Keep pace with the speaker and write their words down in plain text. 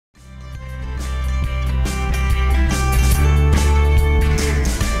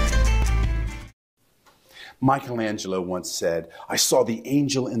Michelangelo once said, "I saw the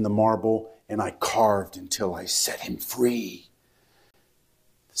angel in the marble and I carved until I set him free."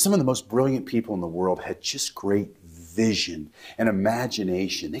 Some of the most brilliant people in the world had just great vision and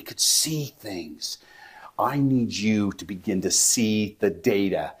imagination. They could see things. I need you to begin to see the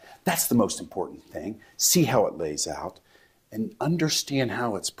data. That's the most important thing. See how it lays out and understand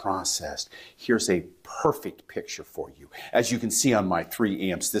how it's processed. Here's a perfect picture for you. As you can see on my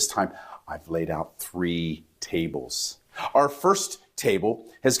 3 amps, this time I've laid out 3 tables. Our first table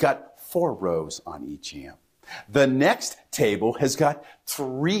has got 4 rows on each amp. The next table has got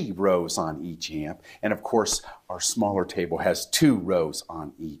 3 rows on each amp. And of course, our smaller table has 2 rows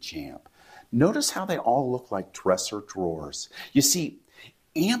on each amp. Notice how they all look like dresser drawers. You see,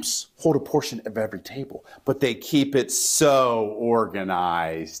 amps hold a portion of every table, but they keep it so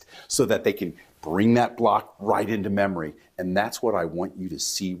organized so that they can bring that block right into memory. And that's what I want you to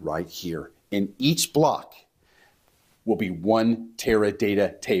see right here. In each block will be 1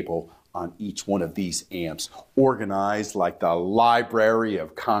 Teradata table on each one of these amps, organized like the Library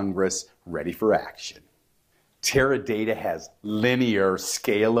of Congress, ready for action. Teradata has linear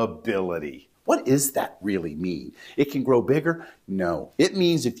scalability. What does that really mean? It can grow bigger? No. It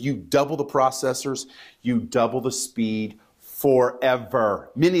means if you double the processors, you double the speed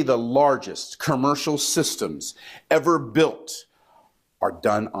forever. Many of the largest commercial systems ever built are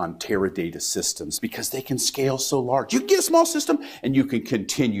done on Teradata systems because they can scale so large. You can get a small system and you can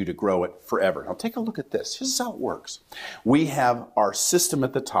continue to grow it forever. Now take a look at this. This is how it works. We have our system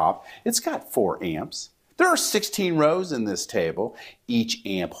at the top. It's got 4 amps. There are 16 rows in this table. Each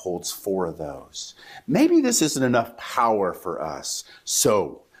amp holds 4 of those. Maybe this isn't enough power for us,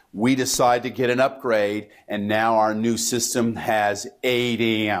 so we decide to get an upgrade, and now our new system has 8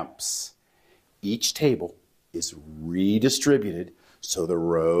 amps. Each table is redistributed so the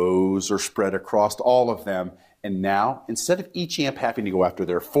rows are spread across all of them. And now, instead of each amp having to go after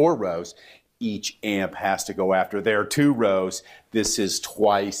their 4 rows, each amp has to go after their 2 rows. This is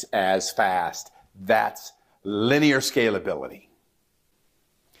twice as fast. That's linear scalability.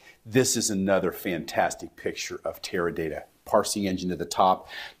 This is another fantastic picture of Teradata. Parsing engine at the top,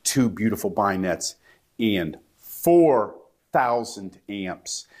 2 beautiful binets, and 4,000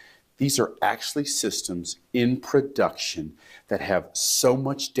 amps. These are actually systems in production that have so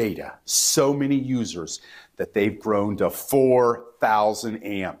much data, so many users, that they've grown to 4,000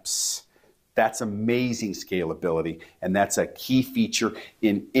 amps. That's amazing scalability, and that's a key feature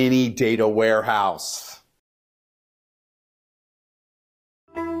in any data warehouse.